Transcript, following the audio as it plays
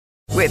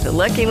With the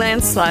Lucky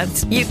Land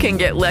Slots, you can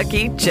get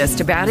lucky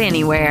just about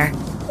anywhere.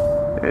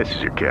 This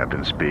is your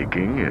captain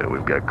speaking.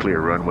 We've got clear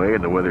runway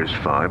and the weather's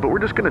fine, but we're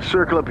just going to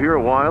circle up here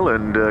a while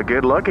and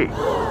get lucky.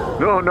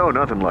 No,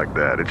 nothing like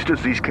that. It's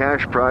just these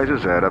cash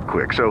prizes add up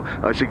quick. So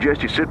I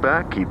suggest you sit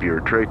back, keep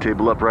your tray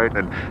table upright,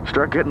 and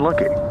start getting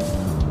lucky.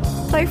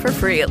 Play for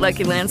free at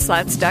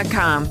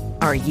LuckyLandSlots.com.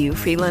 Are you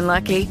feeling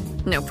lucky?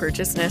 No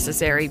purchase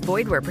necessary.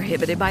 Void where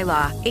prohibited by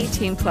law.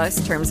 18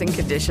 plus terms and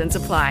conditions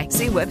apply.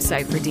 See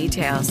website for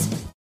details.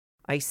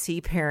 I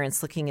see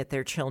parents looking at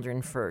their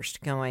children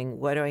first, going,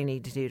 what do I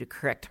need to do to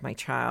correct my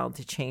child,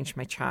 to change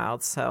my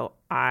child so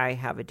I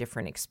have a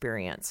different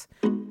experience?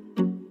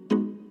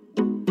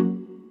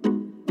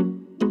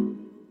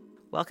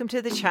 Welcome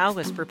to the Child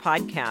Whisperer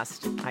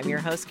podcast. I'm your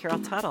host, Carol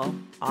Tuttle,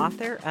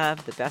 author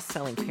of the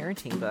best-selling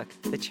parenting book,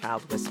 The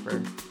Child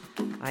Whisperer.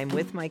 I'm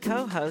with my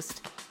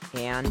co-host,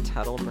 Ann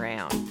Tuttle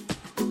Brown.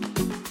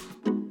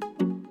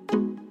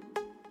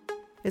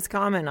 It's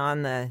common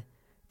on the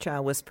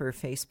Child Whisperer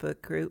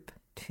Facebook group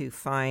to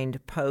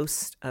find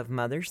posts of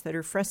mothers that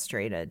are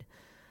frustrated,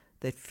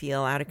 that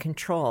feel out of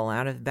control,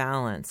 out of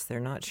balance. They're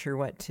not sure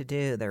what to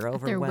do. They're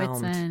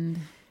overwhelmed. Their wits' end.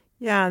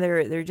 Yeah,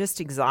 they're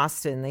just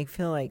exhausted, and they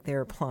feel like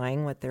they're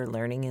applying what they're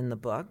learning in the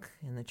book,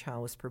 in the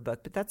Child Whisperer book.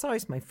 But that's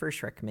always my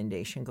first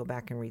recommendation. Go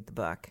back and read the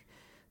book.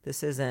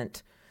 This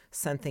isn't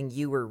something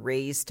you were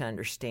raised to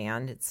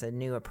understand. It's a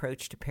new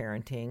approach to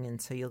parenting,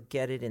 and so you'll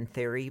get it in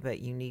theory, but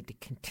you need to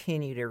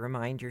continue to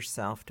remind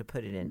yourself to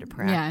put it into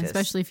practice. Yeah,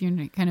 especially if you're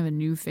in kind of a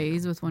new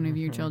phase with one of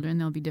your children.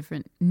 There'll be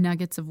different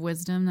nuggets of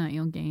wisdom that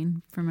you'll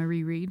gain from a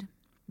reread.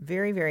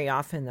 Very, very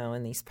often, though,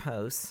 in these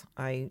posts,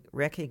 I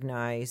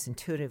recognize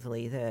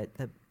intuitively that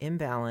the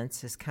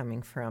imbalance is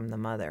coming from the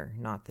mother,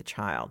 not the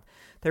child.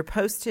 They're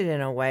posted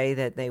in a way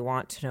that they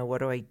want to know, what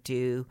do I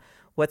do?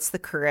 What's the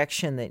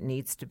correction that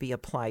needs to be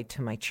applied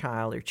to my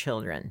child or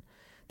children?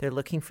 They're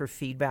looking for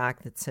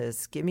feedback that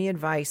says, give me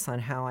advice on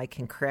how I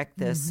can correct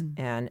this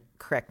and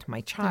correct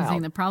my child.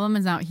 Saying the problem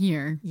is out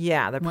here.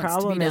 Yeah, the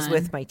problem is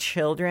with my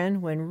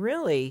children, when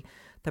really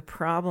the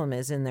problem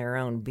is in their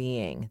own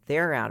being.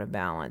 They're out of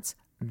balance.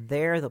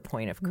 They're the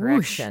point of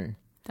correction. Whoosh.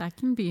 That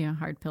can be a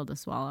hard pill to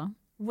swallow.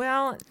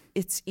 Well,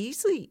 it's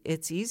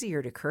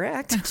easier to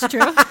correct. That's true.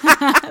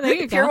 There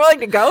you if go. you're willing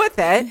to go with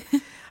it.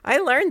 I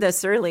learned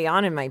this early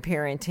on in my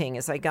parenting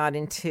as I got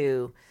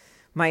into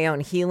my own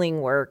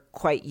healing work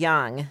quite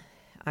young.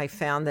 I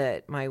found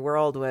that my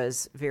world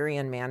was very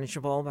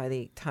unmanageable by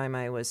the time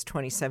I was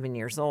 27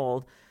 years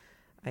old.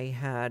 I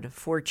had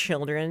 4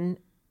 children,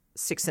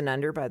 6 and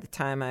under, by the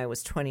time I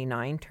was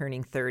 29,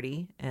 turning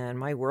 30, and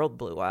my world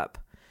blew up.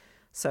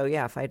 So,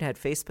 yeah, if I'd had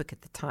Facebook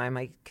at the time,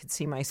 I could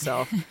see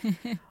myself.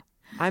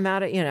 I'm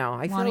out of,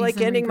 I feel like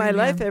ending my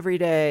life every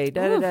day,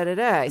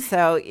 da-da-da-da-da.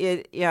 So,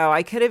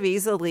 I could have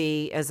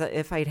easily,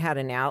 if I'd had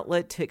an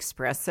outlet to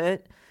express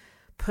it,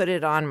 put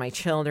it on my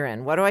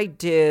children. What do I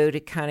do to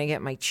kind of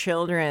get my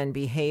children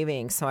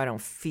behaving so I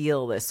don't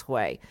feel this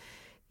way?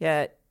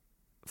 Yet,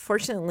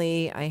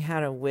 fortunately, I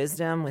had a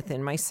wisdom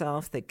within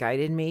myself that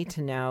guided me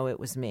to know it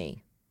was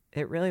me.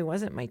 It really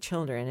wasn't my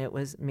children. It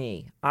was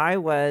me. I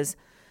was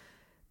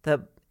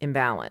the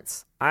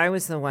imbalance. I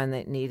was the one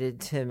that needed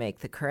to make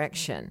the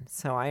correction.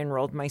 So I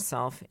enrolled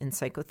myself in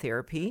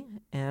psychotherapy,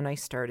 and I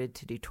started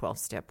to do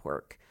 12-step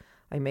work.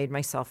 I made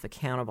myself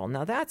accountable.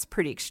 Now, that's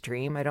pretty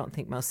extreme. I don't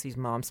think most of these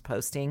moms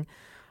posting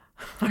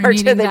are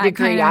to the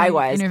degree I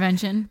was.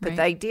 Intervention, but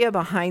the idea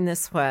behind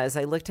this was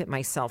I looked at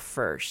myself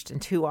first.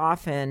 And too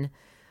often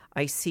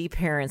I see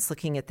parents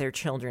looking at their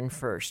children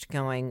first,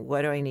 going,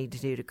 what do I need to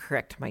do to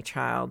correct my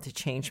child, to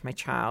change my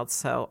child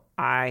so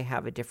I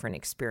have a different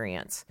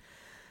experience?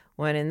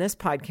 When in this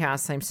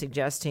podcast, I'm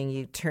suggesting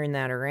you turn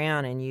that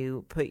around and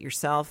you put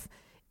yourself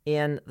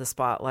in the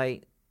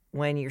spotlight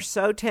when you're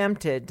so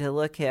tempted to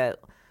look at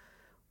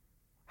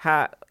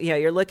how,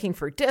 you're looking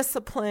for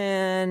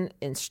discipline,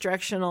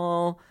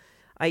 instructional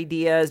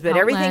ideas, but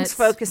everything's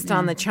focused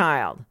on the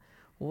child.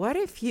 What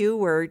if you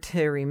were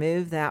to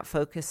remove that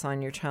focus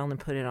on your child and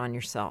put it on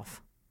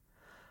yourself?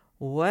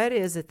 What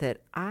is it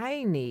that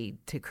I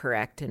need to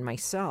correct in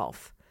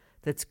myself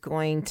that's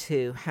going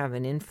to have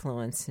an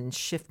influence in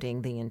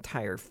shifting the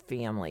entire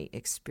family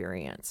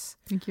experience?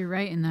 I think you're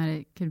right in that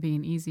it could be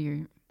an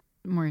easier,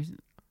 more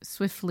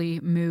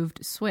swiftly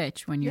moved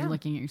switch when you're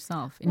looking at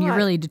yourself. And you're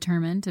really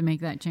determined to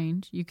make that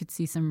change. You could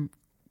see some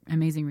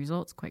amazing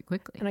results quite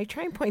quickly. And I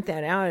try and point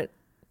that out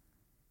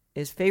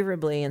as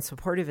favorably and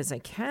supportive as I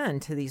can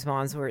to these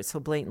moms where it's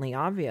so blatantly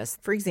obvious.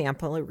 For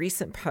example, a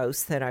recent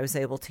post that I was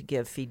able to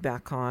give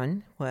feedback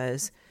on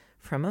was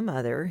from a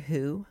mother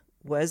who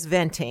was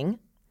venting.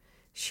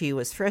 She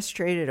was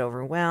frustrated,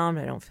 overwhelmed.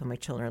 I don't feel my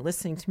children are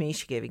listening to me.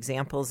 She gave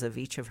examples of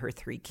each of her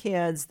 3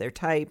 kids, their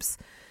types.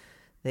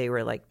 They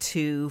were like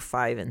 2,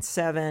 5, and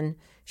 7.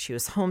 She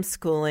was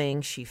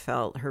homeschooling. She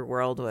felt her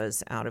world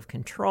was out of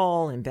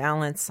control,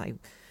 imbalance. I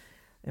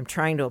am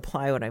trying to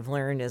apply what I've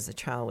learned as a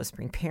child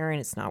whispering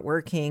parent. It's not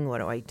working. What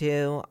do I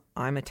do?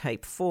 I'm a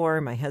type 4.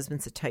 My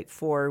husband's a type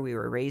 4. We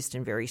were raised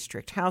in very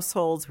strict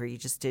households where you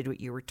just did what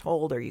you were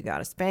told or you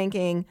got a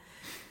spanking.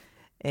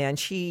 And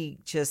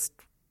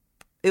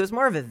it was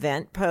more of a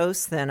vent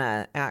post than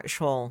a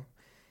actual,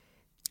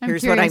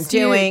 here's what I'm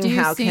doing,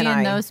 how can I. Do you see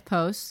in those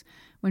posts,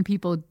 when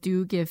people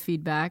do give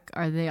feedback,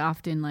 are they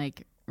often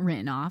like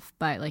written off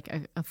by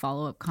like a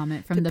follow-up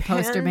comment from the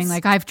poster being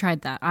like, I've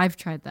tried that.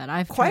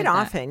 Quite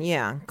often.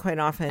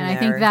 And I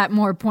think that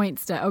more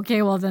points to,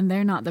 okay, well then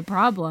they're not the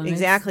problem.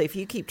 Exactly. If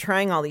you keep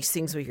trying all these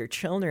things with your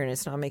children,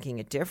 it's not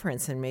making a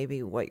difference, and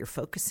maybe what you're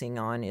focusing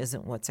on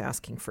isn't what's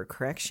asking for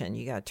correction.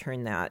 You got to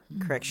turn that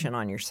correction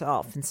on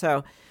yourself. And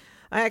so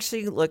I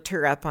actually looked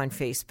her up on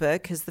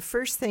Facebook, because the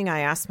first thing I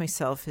asked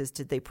myself is,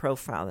 did they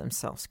profile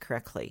themselves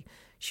correctly?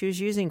 She was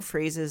using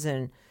phrases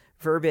and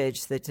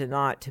verbiage that did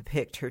not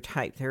depict her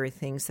type. There were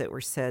things that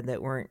were said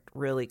that weren't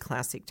really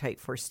classic type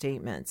 4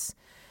 statements.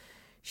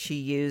 She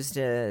used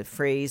a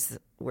phrase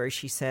where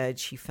she said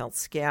she felt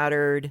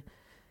scattered,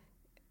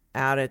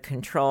 out of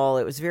control.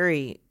 It was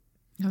very...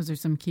 Those are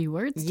some key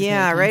words.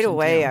 Yeah, right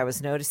away I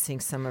was noticing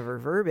some of her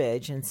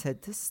verbiage and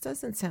said, this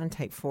doesn't sound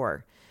type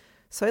 4.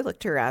 So I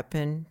looked her up,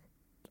 and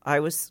I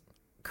was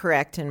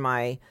correct in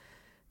my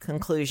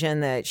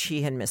conclusion that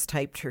she had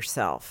mistyped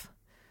herself.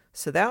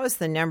 So that was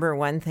the number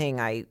one thing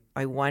I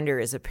wonder,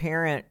 as a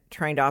parent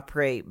trying to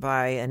operate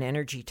by an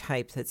energy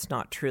type that's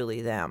not truly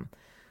them.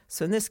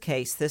 So in this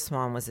case, this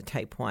mom was a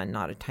type 1,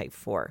 not a type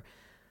 4.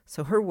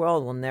 So her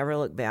world will never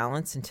look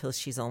balanced until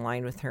she's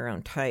aligned with her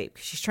own type.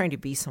 She's trying to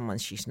be someone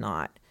she's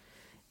not,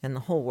 and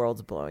the whole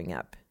world's blowing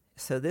up.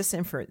 So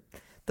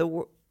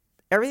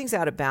everything's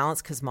out of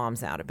balance because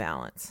mom's out of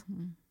balance.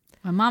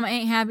 When mama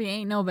ain't happy,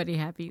 ain't nobody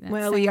happy.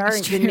 Well, we are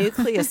the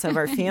nucleus of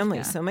our family.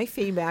 Yeah. So my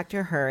feedback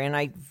to her, and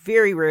I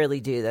very rarely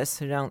do this,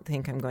 so don't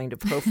think I'm going to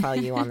profile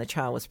you on the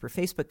Child Whisperer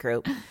Facebook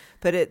group.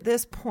 But at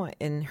this point,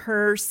 in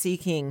her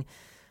seeking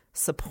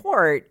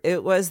support,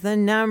 it was the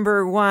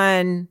number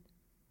one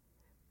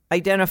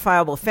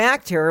identifiable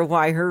factor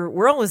why her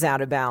world was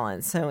out of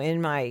balance. So in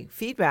my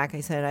feedback,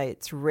 I said,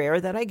 it's rare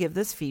that I give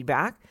this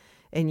feedback,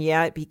 and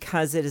yet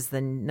because it is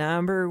the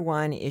number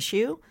one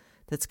issue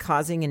that's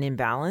causing an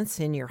imbalance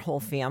in your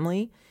whole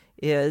family,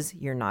 is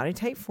you're not a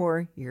type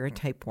 4, you're a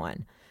type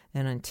 1.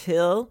 And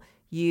until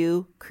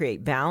you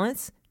create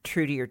balance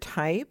true to your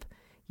type,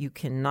 you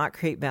cannot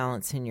create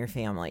balance in your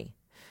family.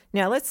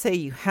 Now, let's say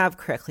you have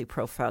correctly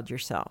profiled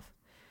yourself.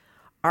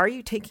 Are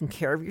you taking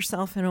care of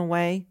yourself in a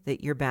way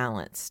that you're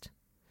balanced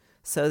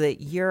so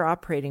that you're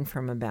operating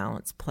from a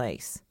balanced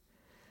place?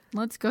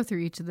 Let's go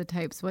through each of the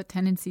types. What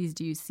tendencies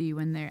do you see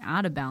when they're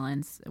out of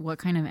balance? What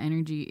kind of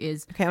energy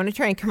is Okay, I'm going to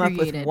try and come up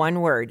with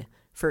one word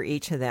for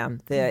each of them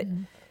that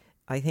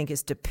I think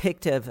is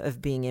depictive of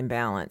being in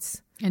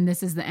balance. And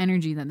this is the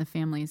energy that the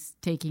family is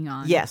taking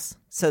on. Yes.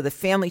 So the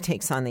family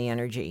takes on the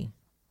energy.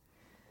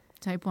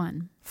 Type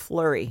 1.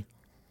 Flurry.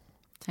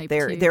 Type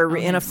 2. They're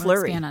in a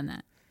flurry. Let's stand on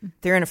that.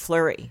 They're in a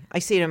flurry. I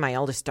see it in my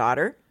eldest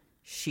daughter.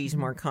 She's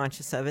more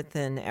conscious of it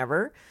than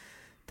ever,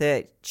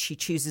 that she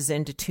chooses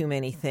into too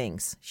many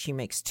things. She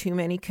makes too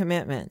many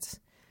commitments.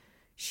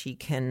 She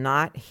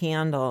cannot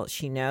handle,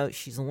 she knows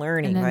she's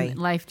learning. And then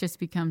life just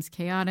becomes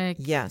chaotic,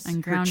 yes,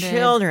 ungrounded. Her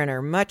children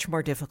are much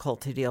more difficult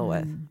to deal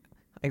with.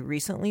 I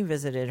recently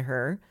visited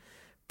her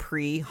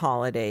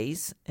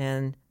pre-holidays,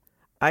 and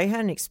I had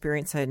an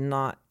experience I had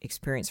not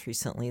experienced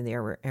recently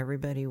there, where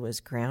everybody was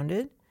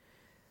grounded,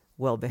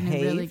 well-behaved.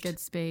 In a really good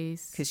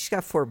space. Because she's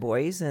got 4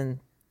 boys, and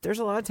there's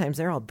a lot of times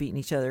they're all beating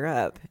each other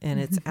up, and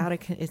it's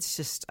it's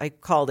just, I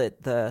called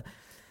it the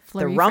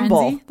rumble.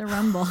 Frenzy? The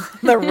rumble.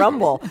 The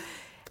rumble.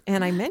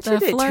 And I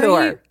mentioned it to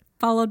her.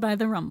 Followed by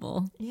the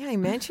rumble. Yeah, I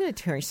mentioned it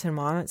to her. She said,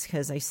 Mom, it's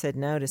because I said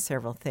no to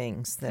several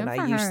things that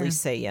I usually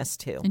say yes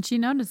to. And she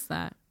noticed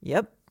that.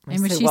 Yep.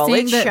 And was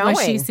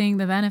she seeing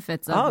the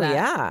benefits of that? Oh,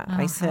 yeah.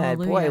 I said,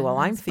 hallelujah. Boy,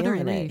 I'm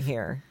feeling it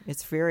here.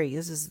 This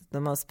is the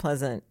most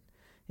pleasant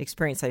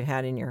experience I've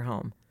had in your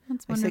home.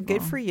 That's wonderful. I said,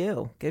 good for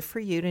you. Good for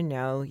you to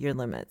know your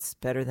limits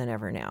better than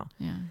ever now.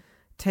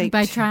 Yeah.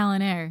 By trial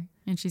and error.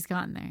 And she's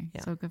gotten there.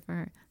 Yeah. So good for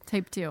her.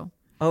 Type 2.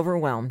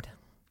 Overwhelmed.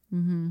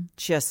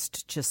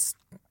 Just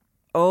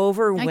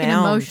overwhelmed. Like an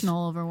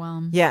emotional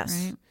overwhelm.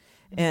 Yes. Right?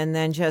 And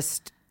then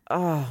just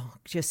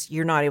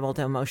you're not able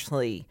to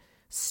emotionally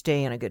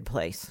stay in a good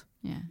place.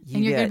 Yeah.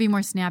 And you're going to be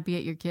more snappy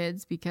at your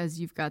kids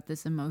because you've got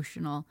this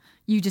emotional,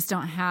 you just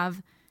don't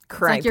have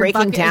crying, like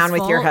breaking down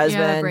with your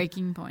husband. Yeah,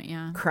 breaking point,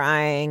 yeah.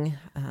 Crying.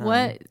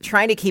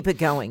 Trying to keep it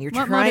going. You're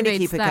trying to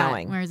keep it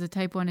going. Whereas a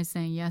type 1 is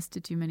saying yes to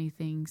too many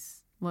things.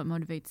 What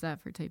motivates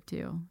that for type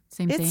 2?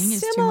 Same thing? It's is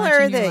similar too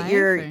much in your that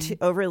life, you're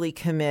overly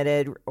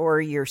committed, or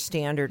your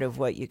standard of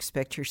what you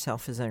expect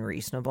yourself is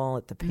unreasonable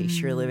at the pace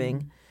you're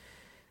living.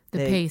 The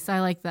pace. I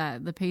like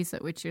that. The pace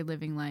at which you're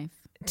living life.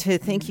 To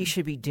think you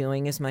should be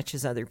doing as much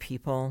as other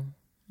people,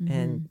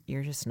 and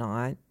you're just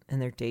not. And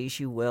there are days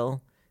you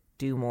will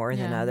do more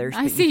than others.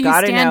 I see you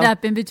stand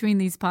up in between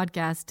these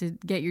podcasts to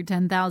get your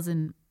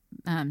 10,000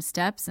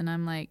 steps, and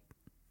I'm like,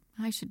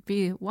 I should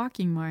be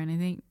walking more. And I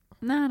think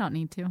No, I don't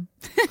need to.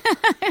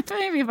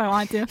 Maybe if I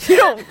want to. You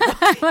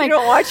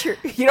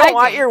don't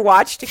want your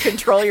watch to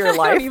control your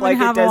life like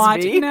it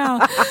does me. No,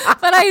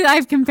 but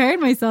I've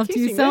compared myself to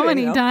you Keeps so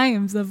moving, many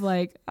times of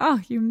like, oh,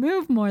 you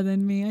move more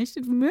than me. I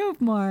should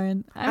move more.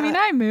 And I mean,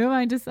 I move.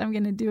 I'm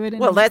going to do it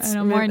in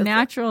a more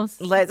natural.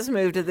 Let's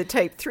move to the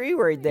type 3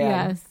 word then.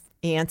 Yes.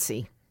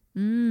 Antsy.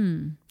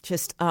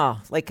 Just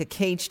like a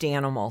caged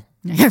animal.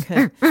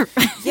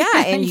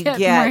 Yeah, and you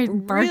get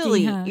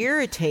really barking,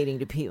 irritating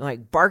to people,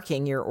 like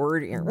barking your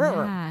order.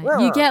 Yeah.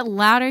 You get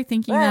louder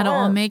thinking that it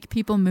will make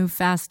people move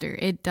faster.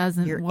 It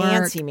doesn't you're work.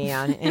 antsy,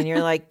 man. And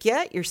you're like,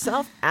 get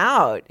yourself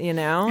out,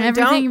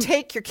 Don't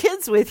take your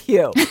kids with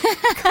you. Go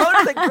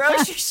to the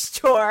grocery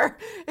store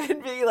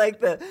and be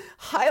like, the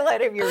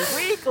highlight of your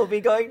week will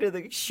be going to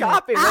the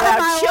shopping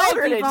without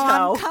children in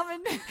tow.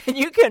 And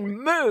you can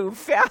move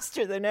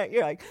faster than that.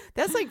 You're like,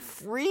 that's like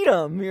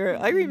freedom.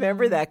 I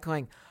remember that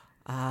going,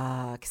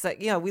 because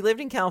we lived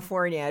in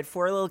California. I had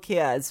 4 little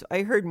kids.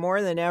 I heard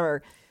more than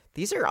ever,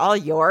 these are all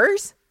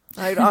yours?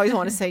 I'd always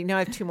want to say, no, I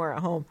have 2 more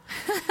at home.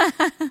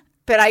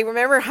 But I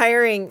remember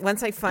hiring,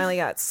 once I finally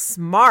got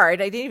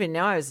smart, I didn't even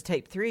know I was a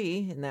type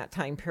 3 in that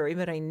time period,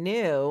 but I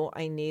knew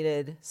I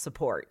needed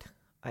support.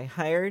 I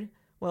hired,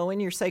 when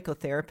your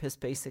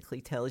psychotherapist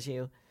basically tells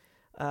you,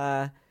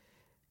 I'm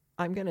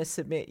going to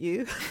submit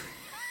you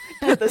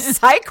to the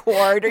psych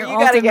ward or you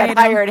got to get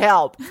hired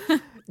help.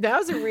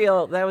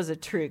 That was a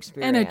true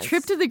experience. And a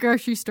trip to the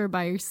grocery store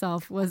by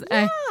yourself was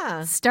a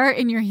start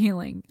in your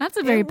healing. That's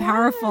a very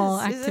powerful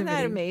activity. Isn't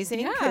that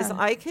amazing? Because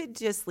I could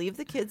just leave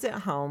the kids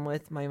at home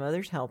with my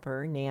mother's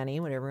helper, nanny,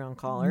 whatever you want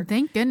to call her.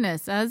 Thank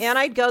goodness. And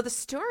I'd go to the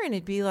store and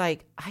it'd be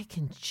like, I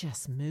can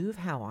just move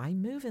how I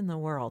move in the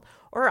world.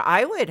 Or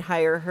I would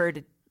hire her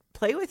to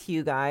play with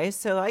you guys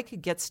so I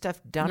could get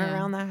stuff done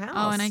around the house.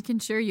 Oh, and I can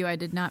assure you I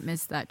did not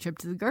miss that trip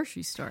to the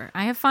grocery store.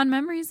 I have fond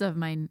memories of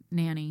my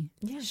nanny,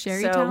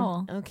 Sherry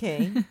Towell.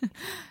 Okay.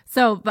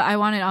 But I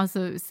want to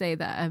also say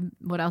that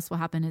what else will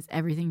happen is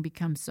everything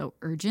becomes so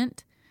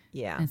urgent.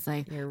 Yeah. And it's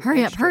like,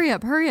 hurry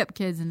up,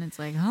 kids. And it's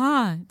like,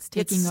 it's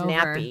taking over.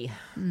 It's snappy.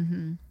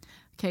 Mm-hmm.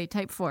 Okay,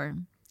 type 4.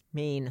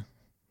 Mean.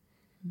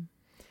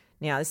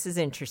 Now, this is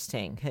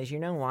interesting because you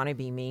don't want to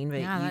be mean, but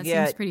that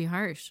seems pretty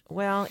harsh.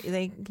 Well,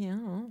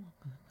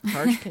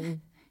 harsh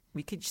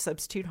we could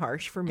substitute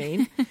harsh for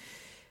mean.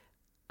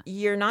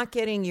 You're not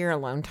getting your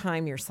alone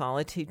time, your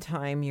solitude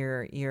time.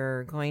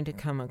 You're going to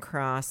come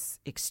across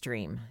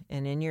extreme.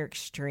 And in your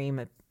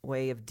extreme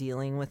way of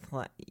dealing with,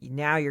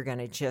 now you're going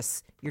to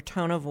just, your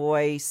tone of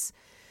voice,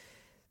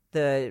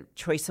 the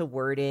choice of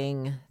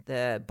wording,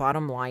 the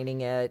bottom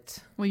lining it.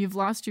 Well, you've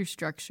lost your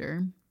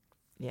structure.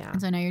 Yeah.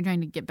 So now you're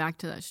trying to get back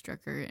to that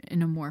structure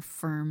in a more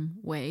firm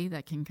way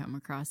that can come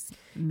across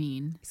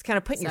mean. It's kind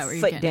of putting your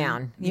foot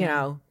down,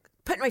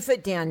 putting my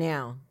foot down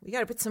now. We got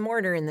to put some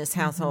order in this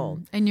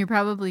household. And you're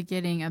probably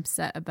getting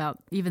upset about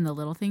even the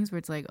little things where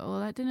it's like,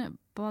 oh, that didn't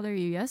bother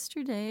you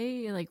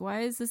yesterday. Like, why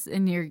is this?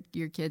 And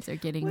your kids are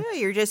getting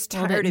you're just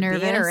tired of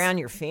nervous. being around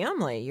your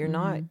family. You're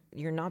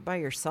not by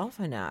yourself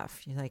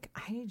enough. You're like,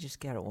 I need to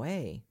just get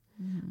away.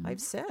 I've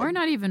said. Or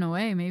not even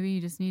away. Maybe you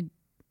just need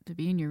to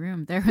be in your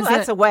room.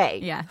 That's a way.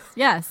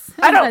 Yes.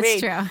 I don't that's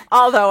true.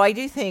 Although I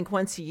do think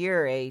once a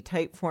year a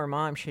type 4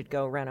 mom should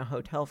go rent a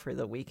hotel for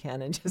the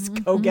weekend and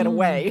just go get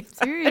away.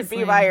 Seriously. And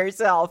be by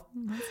herself.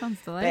 That sounds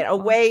delightful. But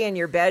away in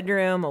your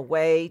bedroom,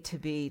 away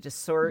to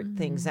sort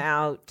things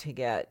out, to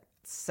get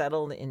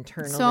settled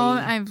internally. So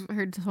I've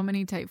heard so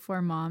many type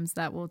 4 moms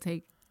that will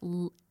take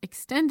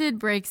extended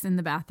breaks in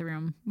the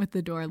bathroom with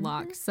the door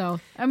locked. So,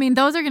 I mean,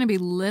 those are going to be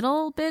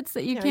little bits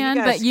that you can,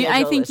 but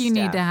I think you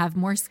need to have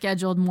more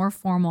scheduled, more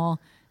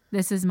formal.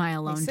 This is my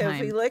alone time. So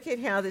if we look at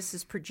how this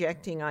is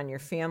projecting on your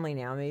family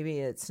now, maybe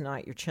it's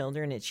not your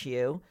children, it's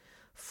you.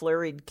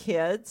 Flurried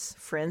kids,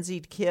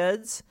 frenzied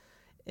kids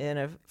in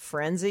a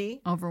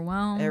frenzy.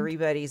 Overwhelmed.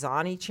 Everybody's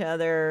on each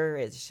other.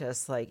 It's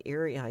just like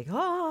eerie, like,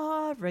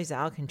 everybody's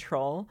out of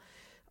control.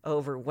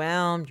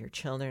 Overwhelmed. Your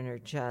children are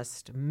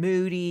just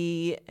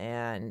moody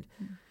and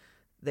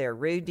they're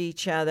rude to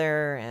each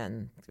other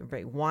and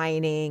everybody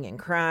whining and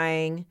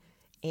crying.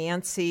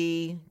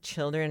 Antsy.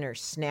 Children are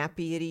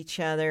snappy at each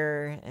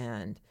other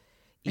and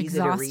easy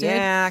exhausted. To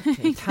react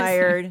and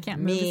tired.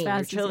 Can't move mean. as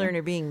fast Your children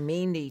are being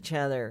mean to each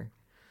other.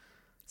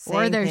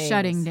 Or they're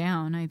shutting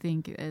down. I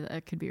think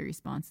that could be a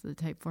response to the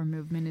type 4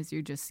 movement is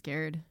you're just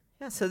scared.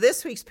 Yeah, so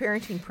this week's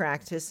parenting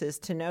practice is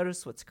to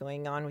notice what's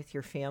going on with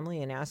your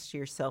family and ask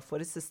yourself, what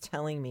is this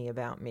telling me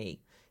about me?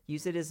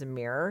 Use it as a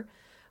mirror.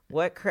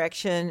 What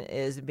correction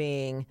is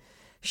being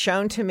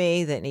shown to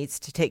me that needs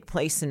to take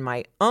place in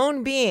my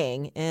own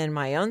being and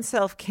my own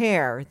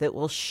self-care that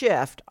will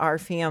shift our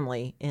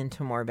family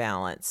into more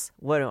balance?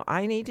 What do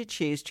I need to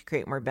choose to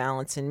create more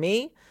balance in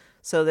me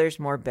so there's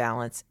more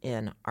balance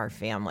in our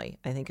family?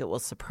 I think it will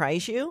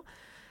surprise you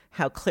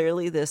how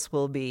clearly this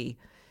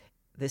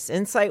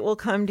insight will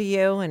come to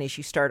you. And as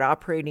you start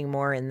operating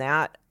more in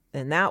that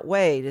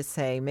way to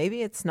say,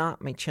 maybe it's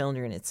not my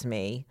children, it's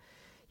me,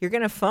 you're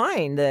going to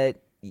find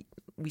that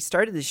we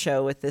started the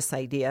show with this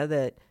idea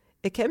that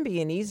it can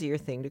be an easier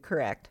thing to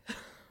correct.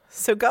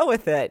 So go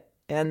with it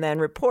and then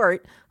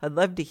report. I'd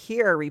love to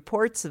hear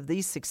reports of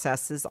these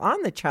successes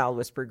on the Child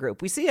Whisperer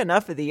group. We see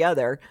enough of the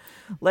other.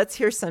 Let's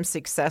hear some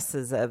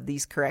successes of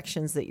these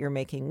corrections that you're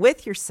making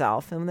with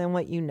yourself, and then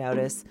what you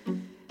notice,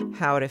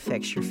 how it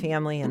affects your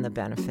family, and the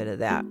benefit of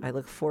that. I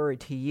look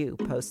forward to you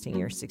posting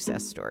your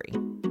success story.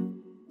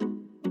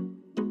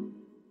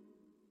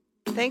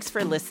 Thanks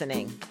for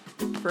listening.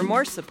 For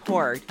more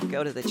support,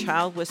 go to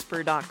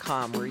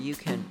thechildwhisperer.com, where you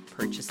can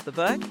purchase the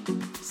book,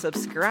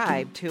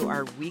 subscribe to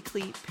our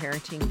weekly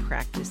parenting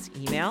practice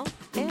email,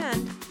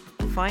 and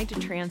find a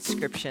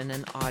transcription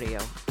and audio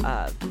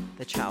of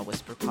the Child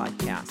Whisperer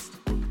podcast.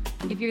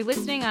 If you're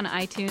listening on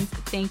iTunes,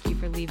 thank you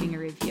for leaving a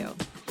review.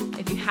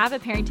 If you have a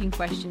parenting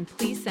question,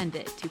 please send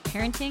it to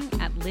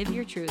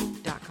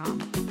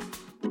parenting@liveyourtruth.com.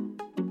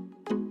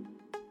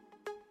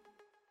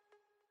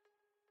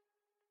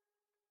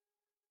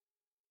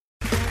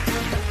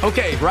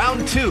 Okay,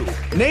 round two.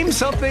 Name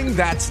something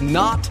that's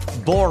not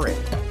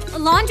boring. A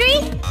laundry?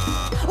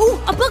 Ooh,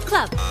 a book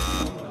club.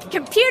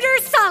 Computer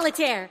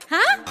solitaire,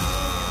 huh?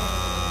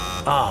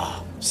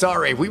 Ah,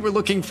 sorry, we were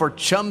looking for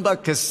Chumba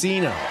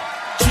Casino.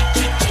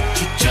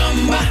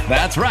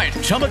 That's right,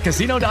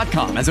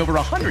 ChumbaCasino.com has over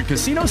 100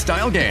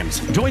 casino-style games.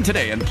 Join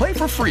today and play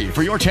for free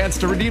for your chance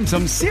to redeem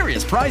some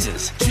serious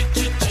prizes.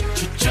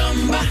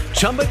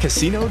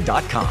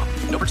 ChumbaCasino.com.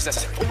 No purchase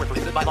necessary. Void where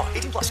prohibited by law.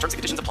 18+ terms and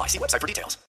conditions apply. See website for details.